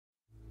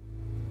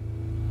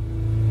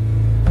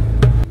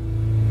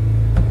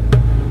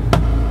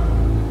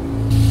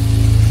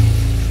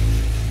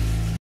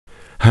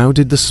How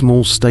did the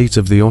small state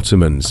of the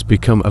Ottomans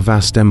become a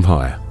vast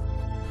empire?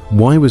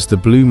 Why was the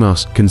Blue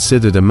Mosque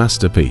considered a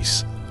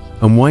masterpiece?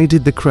 And why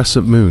did the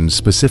crescent moon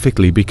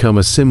specifically become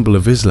a symbol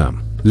of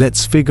Islam?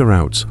 Let's figure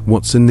out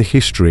what's in the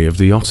history of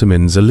the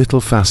Ottomans a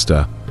little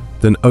faster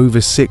than over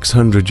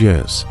 600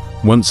 years.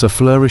 Once a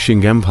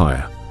flourishing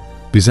empire,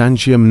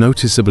 Byzantium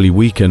noticeably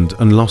weakened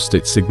and lost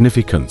its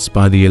significance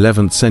by the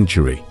 11th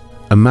century.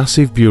 A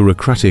massive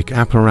bureaucratic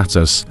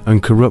apparatus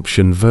and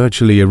corruption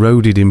virtually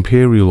eroded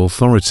imperial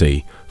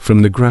authority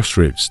from the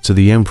grassroots to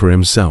the emperor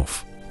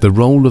himself. The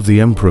role of the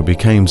emperor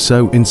became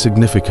so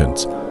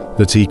insignificant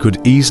that he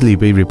could easily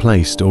be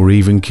replaced or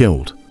even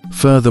killed.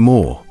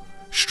 Furthermore,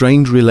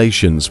 strained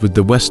relations with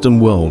the Western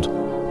world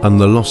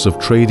and the loss of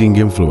trading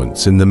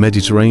influence in the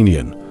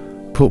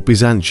Mediterranean put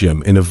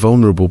Byzantium in a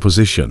vulnerable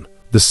position.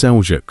 The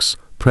Seljuks,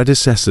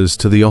 predecessors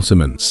to the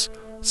Ottomans,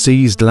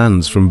 seized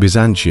lands from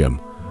Byzantium,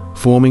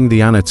 forming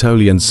the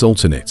Anatolian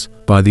Sultanate.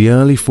 By the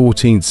early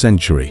 14th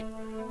century,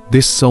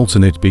 this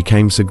sultanate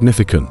became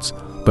significant,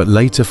 but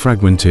later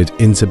fragmented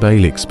into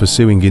beyliks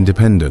pursuing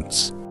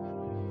independence.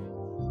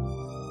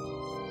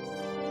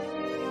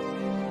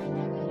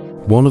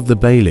 One of the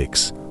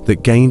beyliks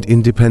that gained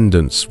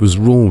independence was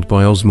ruled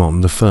by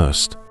Osman I.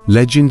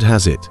 Legend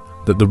has it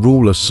that the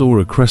ruler saw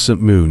a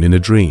crescent moon in a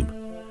dream,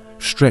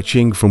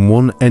 stretching from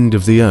one end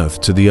of the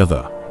earth to the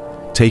other,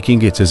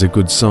 taking it as a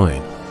good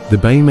sign. The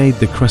bey made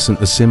the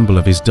crescent a symbol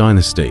of his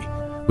dynasty,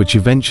 which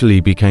eventually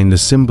became the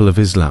symbol of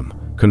Islam,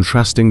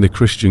 contrasting the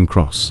Christian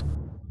cross.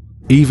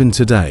 Even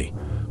today,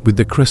 with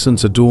the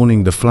crescent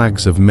adorning the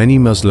flags of many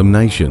Muslim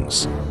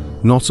nations,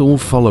 not all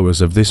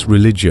followers of this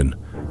religion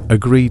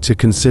agree to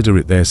consider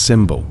it their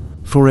symbol.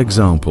 For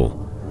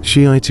example,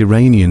 Shiite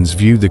Iranians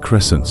view the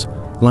crescent,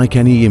 like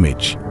any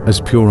image, as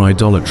pure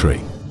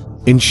idolatry.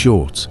 In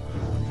short,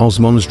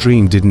 Osman's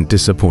dream didn't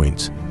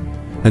disappoint,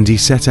 and he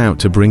set out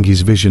to bring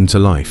his vision to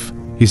life.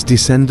 His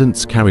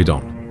descendants carried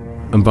on,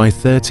 and by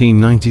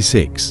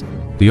 1396,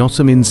 the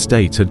Ottoman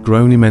state had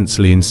grown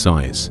immensely in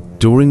size.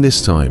 During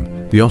this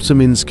time, the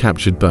Ottomans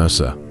captured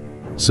Bursa,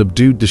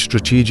 subdued the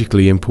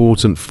strategically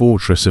important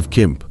fortress of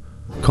Kimp,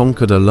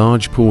 conquered a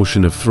large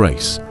portion of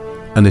Thrace,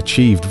 and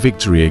achieved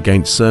victory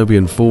against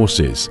Serbian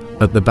forces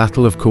at the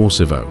Battle of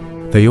Kosovo.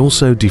 They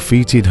also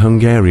defeated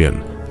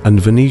Hungarian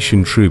and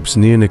Venetian troops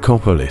near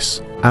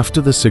Nicopolis. After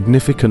the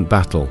significant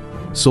battle,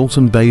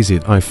 Sultan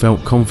Bayezid I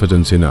felt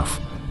confident enough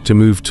to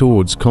move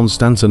towards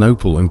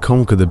Constantinople and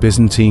conquer the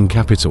Byzantine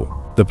capital.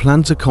 The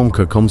plan to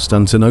conquer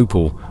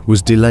Constantinople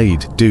was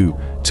delayed due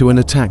to an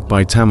attack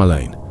by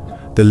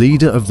Tamerlane, the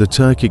leader of the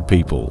Turkic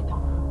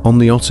people, on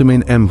the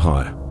Ottoman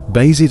Empire.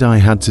 Bayezid I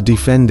had to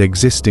defend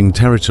existing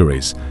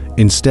territories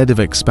instead of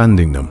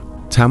expanding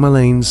them.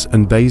 Tamerlane's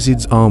and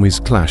Bayezid's armies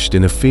clashed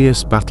in a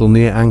fierce battle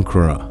near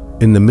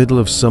Ankara in the middle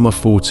of summer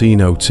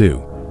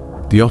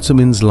 1402. The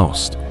Ottomans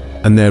lost,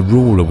 and their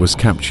ruler was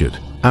captured.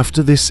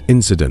 After this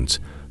incident,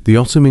 the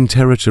Ottoman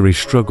territory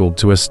struggled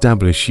to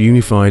establish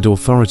unified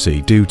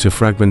authority due to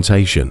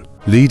fragmentation,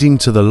 leading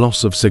to the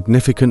loss of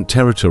significant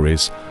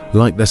territories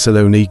like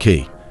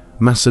Thessaloniki,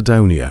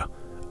 Macedonia,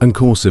 and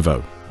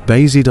Kosovo.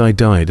 Bayezid I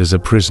died as a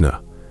prisoner,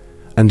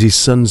 and his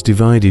sons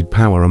divided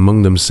power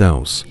among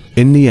themselves.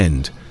 In the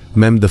end,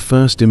 Mehmed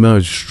I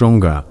emerged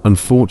stronger and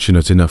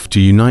fortunate enough to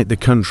unite the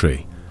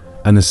country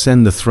and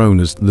ascend the throne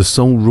as the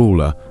sole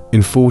ruler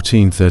in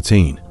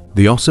 1413.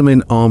 The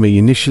Ottoman army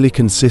initially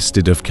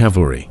consisted of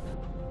cavalry.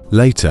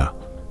 Later,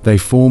 they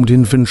formed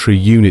infantry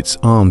units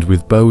armed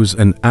with bows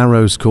and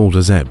arrows called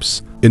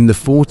azebs. In the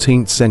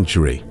 14th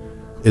century,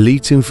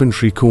 elite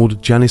infantry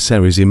called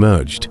janissaries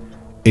emerged,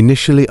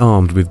 initially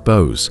armed with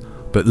bows,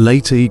 but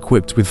later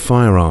equipped with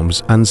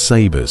firearms and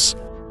sabers.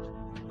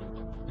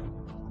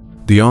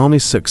 The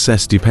army's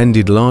success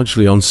depended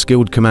largely on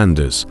skilled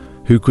commanders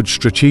who could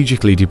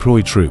strategically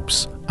deploy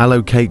troops,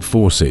 allocate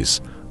forces,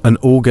 and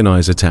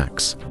organize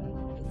attacks.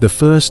 The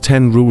first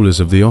 10 rulers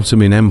of the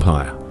Ottoman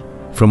Empire,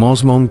 from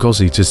Osman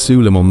Gazi to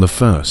Suleiman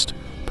I,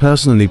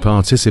 personally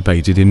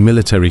participated in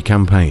military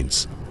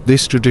campaigns.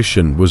 This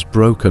tradition was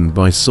broken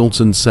by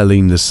Sultan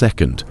Selim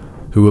II,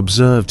 who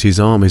observed his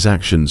army's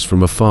actions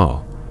from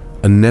afar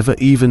and never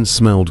even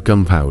smelled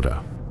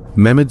gunpowder.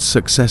 Mehmed's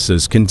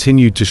successors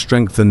continued to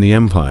strengthen the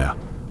empire,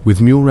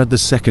 with Murad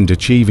II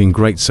achieving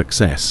great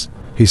success.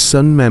 His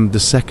son Mehmed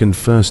II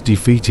first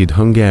defeated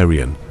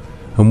Hungarian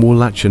and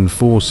Wallachian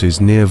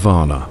forces near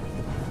Varna,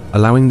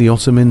 allowing the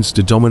Ottomans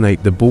to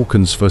dominate the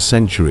Balkans for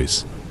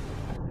centuries.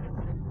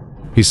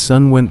 His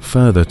son went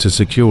further to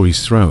secure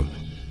his throne,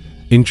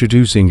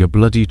 introducing a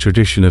bloody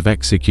tradition of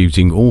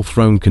executing all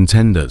throne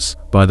contenders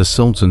by the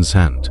Sultan's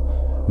hand.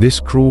 This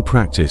cruel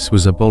practice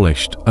was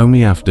abolished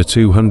only after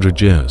 200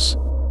 years.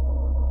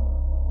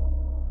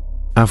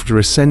 After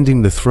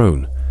ascending the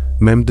throne,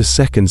 Mehmed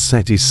II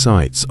set his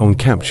sights on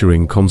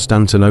capturing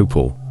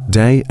Constantinople.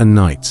 Day and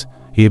night,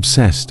 he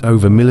obsessed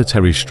over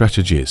military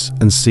strategies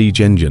and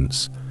siege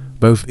engines,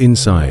 both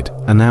inside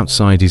and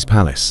outside his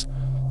palace,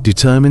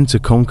 determined to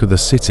conquer the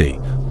city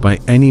by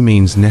any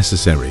means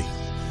necessary.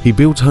 He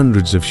built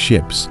hundreds of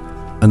ships,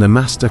 and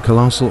amassed a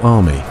colossal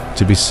army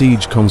to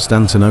besiege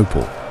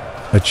Constantinople,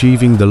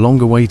 achieving the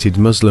long-awaited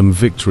Muslim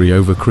victory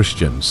over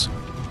Christians.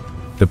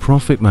 The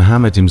Prophet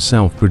Muhammad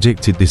himself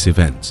predicted this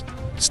event,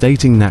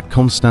 stating that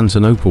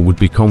Constantinople would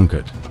be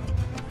conquered.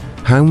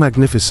 How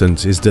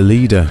magnificent is the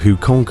leader who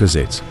conquers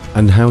it,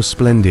 and how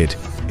splendid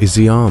is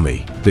the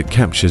army that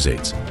captures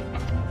it.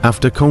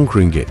 After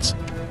conquering it,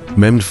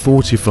 Mehmed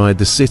fortified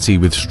the city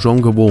with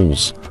stronger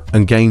walls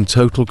and gained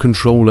total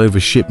control over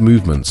ship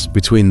movements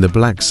between the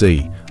Black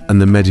Sea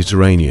and the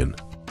Mediterranean.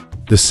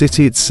 The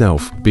city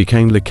itself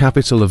became the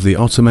capital of the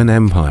Ottoman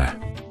Empire.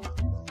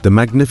 The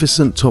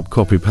magnificent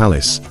Topkapi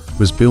Palace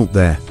was built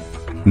there,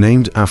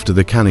 named after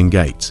the Cannon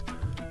Gate,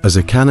 as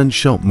a cannon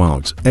shot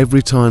marked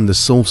every time the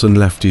Sultan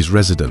left his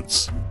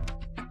residence.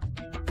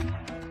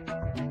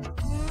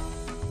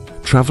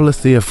 Traveller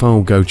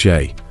Theophile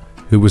Gautier,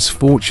 who was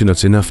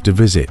fortunate enough to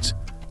visit,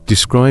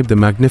 described the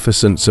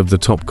magnificence of the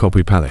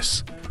Topkapi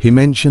Palace. He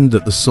mentioned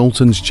that the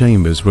Sultan's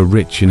chambers were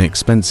rich in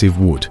expensive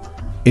wood,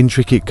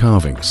 intricate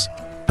carvings,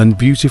 and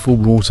beautiful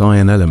wrought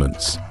iron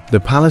elements. The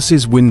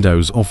palace's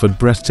windows offered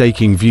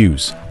breathtaking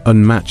views,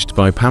 unmatched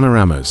by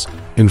panoramas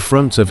in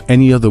front of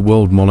any other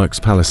world monarch's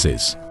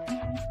palaces.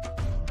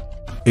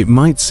 It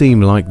might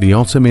seem like the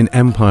Ottoman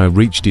Empire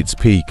reached its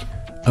peak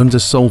under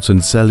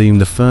Sultan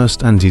Selim I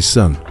and his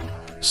son,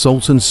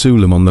 Sultan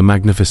Suleiman the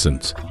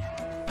Magnificent.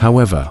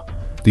 However,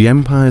 the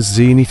empire's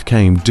zenith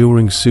came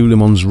during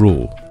Suleiman's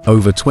rule.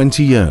 Over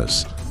 20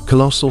 years,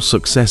 colossal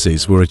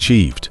successes were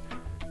achieved,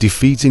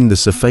 defeating the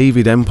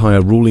Safavid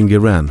Empire ruling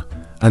Iran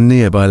and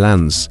nearby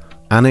lands,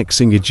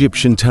 annexing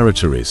Egyptian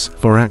territories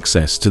for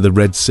access to the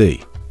Red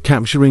Sea,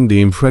 capturing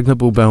the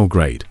impregnable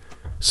Belgrade,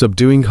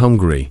 subduing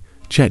Hungary,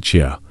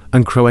 Czechia,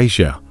 and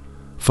Croatia,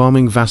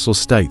 farming vassal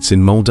states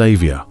in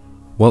Moldavia,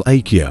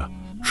 Wallachia,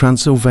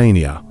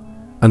 Transylvania,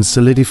 and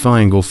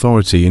solidifying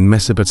authority in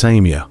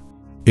Mesopotamia.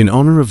 In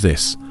honor of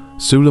this,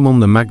 Suleiman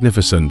the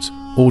Magnificent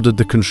ordered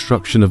the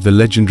construction of the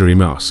legendary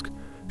mosque,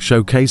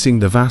 showcasing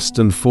the vast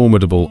and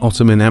formidable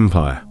Ottoman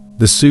Empire.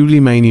 The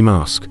Suleimani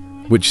Mosque,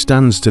 which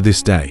stands to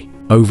this day,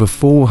 over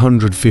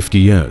 450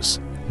 years.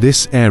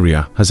 This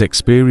area has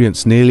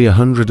experienced nearly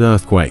 100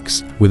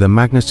 earthquakes with a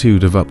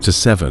magnitude of up to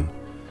 7.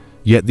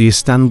 Yet the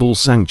Istanbul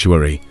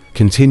sanctuary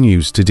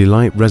continues to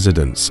delight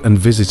residents and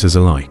visitors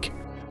alike.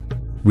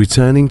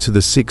 Returning to the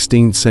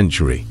 16th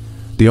century,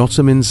 the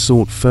Ottomans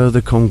sought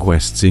further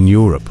conquests in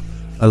Europe,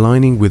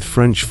 aligning with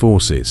French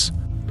forces.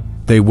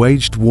 They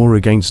waged war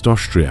against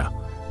Austria,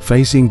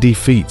 facing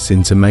defeats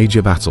into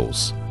major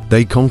battles.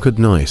 They conquered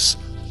Nice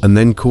and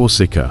then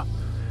Corsica,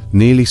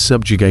 nearly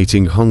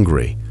subjugating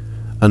Hungary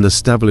and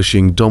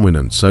establishing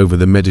dominance over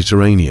the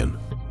Mediterranean.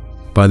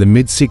 By the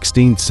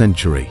mid-16th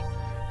century,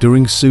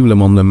 during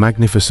Suleiman the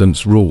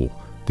Magnificent's rule,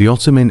 the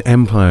Ottoman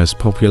Empire's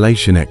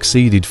population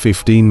exceeded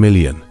 15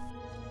 million.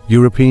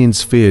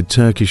 Europeans feared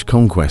Turkish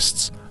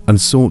conquests and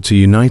sought to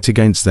unite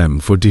against them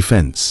for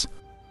defense.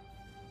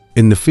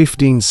 In the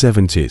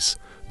 1570s,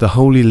 the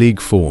Holy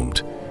League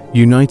formed,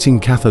 uniting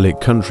Catholic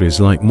countries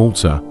like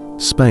Malta,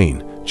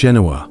 Spain,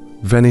 Genoa,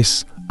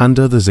 Venice, and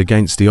others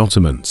against the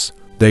Ottomans.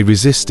 They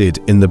resisted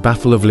in the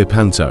Battle of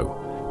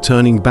Lepanto,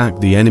 turning back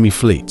the enemy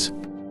fleet.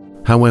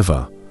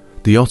 However,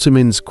 the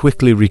Ottomans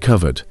quickly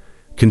recovered,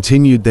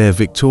 continued their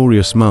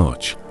victorious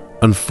march,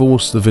 and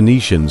forced the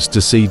Venetians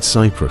to cede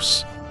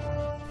Cyprus.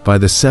 By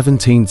the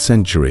 17th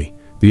century,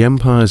 the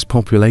empire's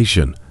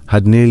population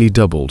had nearly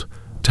doubled,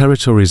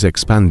 territories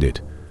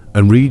expanded,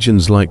 and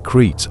regions like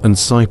Crete and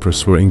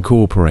Cyprus were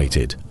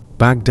incorporated.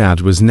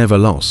 Baghdad was never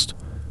lost,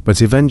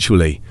 but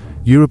eventually,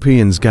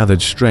 Europeans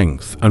gathered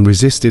strength and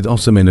resisted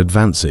Ottoman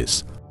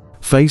advances.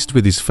 Faced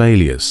with his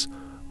failures,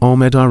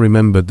 Ahmed I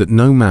remembered that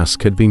no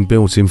mosque had been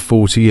built in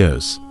 40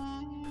 years.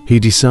 He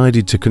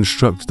decided to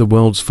construct the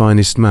world's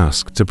finest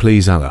mosque to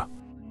please Allah.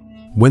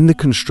 When the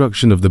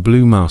construction of the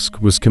Blue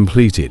Mosque was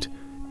completed,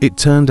 it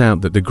turned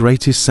out that the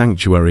greatest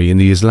sanctuary in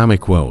the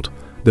Islamic world,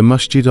 the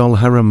Masjid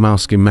al-Haram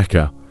Mosque in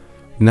Mecca,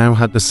 now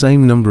had the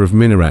same number of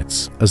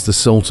minarets as the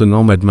Sultan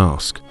Ahmed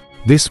Mosque.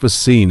 This was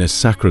seen as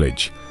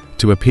sacrilege.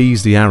 To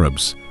appease the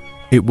Arabs,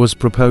 it was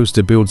proposed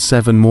to build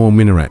 7 more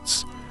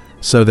minarets,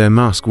 so their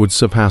mosque would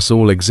surpass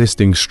all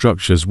existing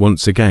structures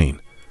once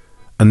again.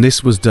 And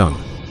this was done.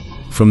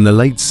 From the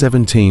late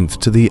 17th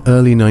to the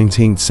early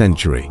 19th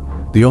century,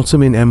 the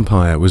Ottoman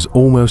Empire was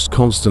almost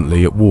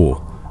constantly at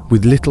war,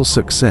 with little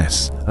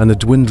success and a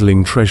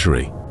dwindling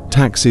treasury.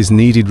 Taxes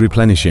needed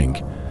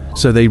replenishing,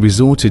 so they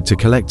resorted to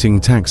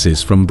collecting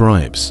taxes from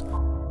bribes.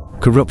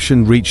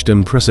 Corruption reached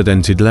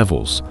unprecedented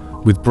levels,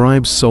 with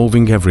bribes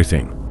solving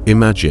everything.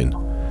 Imagine,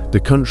 the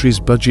country's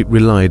budget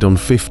relied on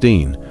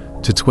 15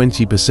 to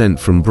 20%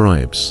 from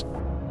bribes.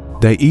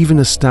 They even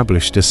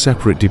established a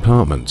separate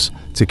department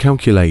to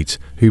calculate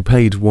who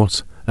paid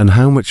what and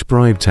how much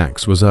bribe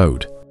tax was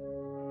owed.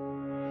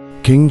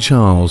 King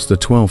Charles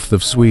XII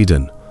of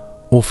Sweden,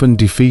 often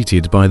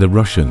defeated by the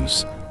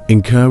Russians,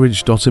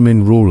 encouraged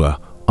Ottoman ruler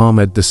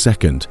Ahmed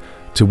II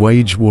to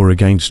wage war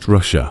against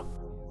Russia.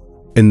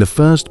 In the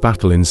first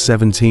battle in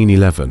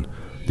 1711,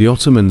 the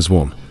Ottomans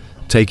won,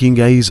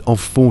 taking Azov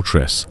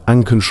fortress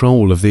and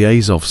control of the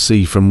Azov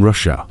Sea from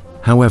Russia.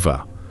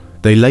 However,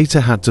 they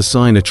later had to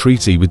sign a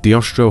treaty with the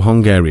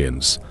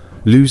Austro-Hungarians,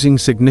 losing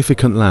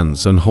significant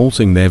lands and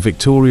halting their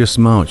victorious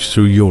march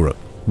through Europe.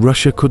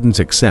 Russia couldn't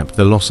accept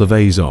the loss of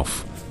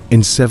Azov. In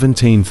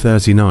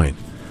 1739,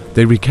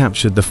 they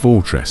recaptured the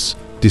fortress,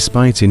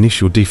 despite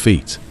initial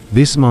defeat.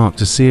 This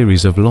marked a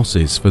series of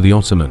losses for the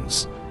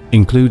Ottomans,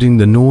 including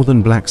the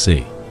northern Black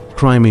Sea,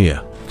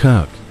 Crimea,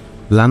 Kirk,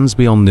 lands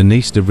beyond the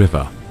Dniester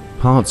River,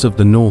 parts of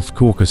the North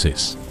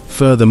Caucasus.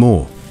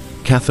 Furthermore,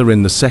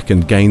 Catherine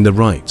II gained the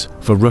right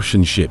for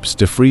Russian ships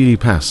to freely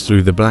pass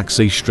through the Black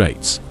Sea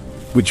Straits,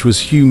 which was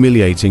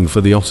humiliating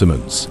for the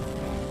Ottomans.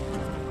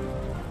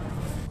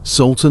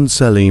 Sultan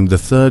Selim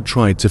III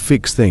tried to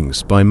fix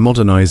things by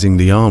modernizing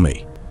the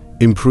army,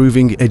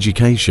 improving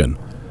education,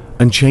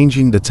 and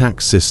changing the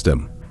tax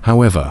system.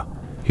 However,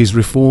 his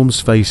reforms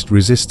faced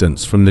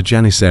resistance from the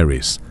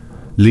Janissaries,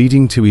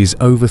 leading to his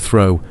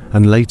overthrow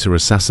and later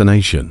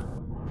assassination.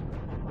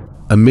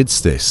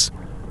 Amidst this,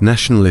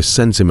 nationalist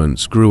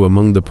sentiments grew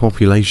among the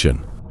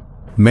population.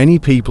 Many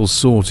people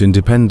sought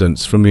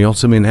independence from the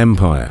Ottoman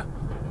Empire,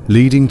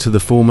 leading to the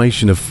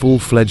formation of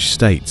full-fledged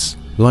states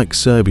like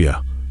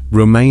Serbia,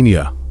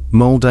 Romania,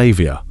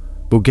 Moldavia,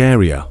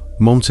 Bulgaria,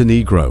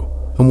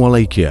 Montenegro, and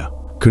Wallachia.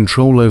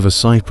 Control over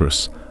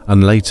Cyprus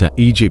and later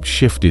Egypt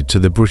shifted to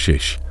the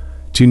British.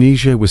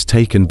 Tunisia was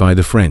taken by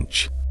the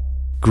French.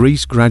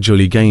 Greece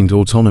gradually gained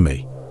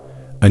autonomy,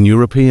 and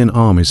European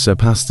armies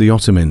surpassed the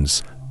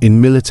Ottomans in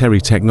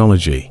military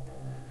technology,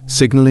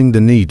 signaling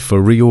the need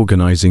for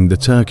reorganizing the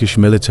Turkish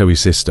military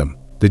system.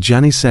 The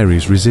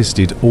Janissaries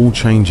resisted all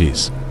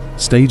changes,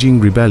 staging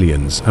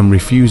rebellions and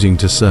refusing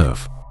to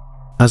serve.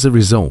 As a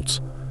result,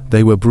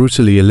 they were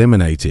brutally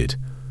eliminated,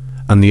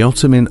 and the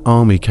Ottoman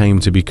army came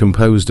to be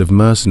composed of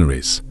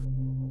mercenaries.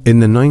 In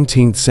the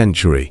 19th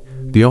century,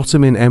 the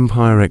Ottoman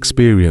Empire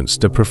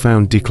experienced a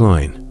profound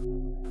decline.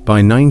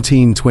 By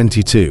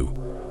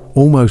 1922,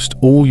 almost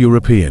all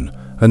European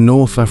and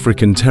North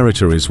African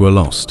territories were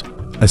lost.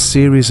 A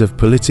series of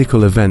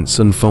political events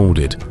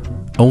unfolded,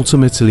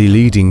 ultimately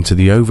leading to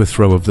the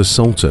overthrow of the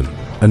Sultan.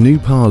 A new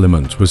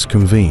parliament was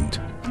convened,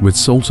 with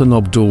Sultan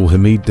Abdul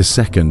Hamid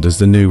II as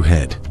the new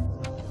head.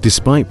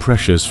 Despite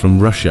pressures from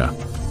Russia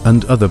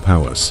and other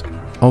powers,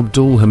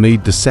 Abdul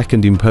Hamid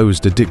II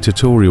imposed a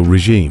dictatorial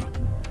regime,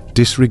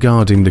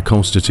 disregarding the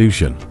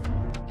constitution.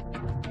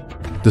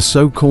 The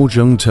so-called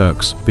Young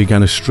Turks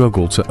began a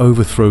struggle to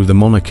overthrow the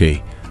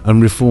monarchy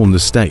and reform the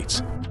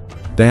state.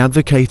 They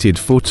advocated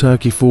for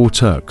Turkey for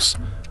Turks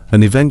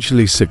and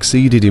eventually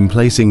succeeded in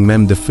placing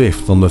Mehmed V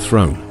on the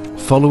throne.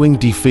 Following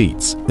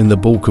defeats in the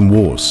Balkan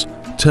Wars,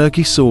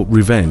 Turkey sought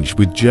revenge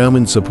with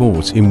German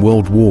support. In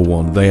World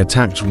War I, they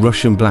attacked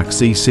Russian Black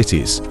Sea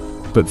cities,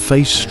 but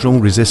faced strong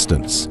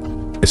resistance,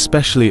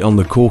 especially on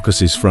the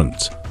Caucasus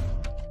front.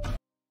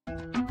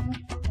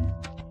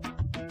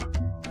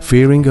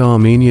 Fearing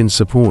Armenian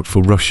support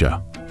for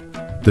Russia,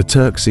 the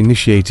Turks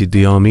initiated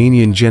the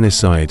Armenian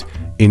genocide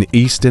in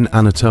eastern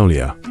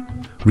Anatolia,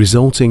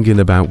 resulting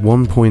in about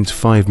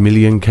 1.5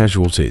 million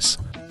casualties.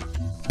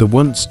 The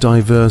once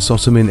diverse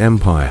Ottoman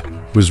Empire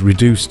was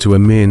reduced to a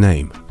mere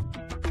name.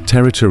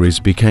 Territories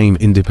became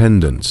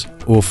independent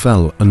or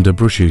fell under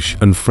British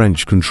and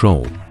French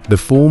control. The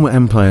former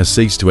empire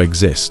ceased to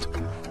exist,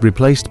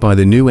 replaced by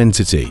the new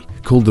entity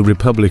called the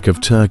Republic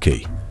of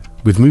Turkey,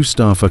 with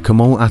Mustafa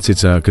Kemal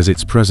Ataturk as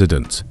its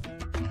president.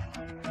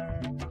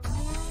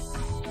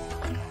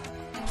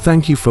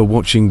 Thank you for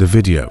watching the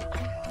video.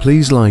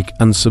 Please like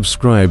and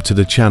subscribe to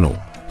the channel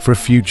for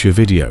future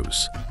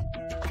videos.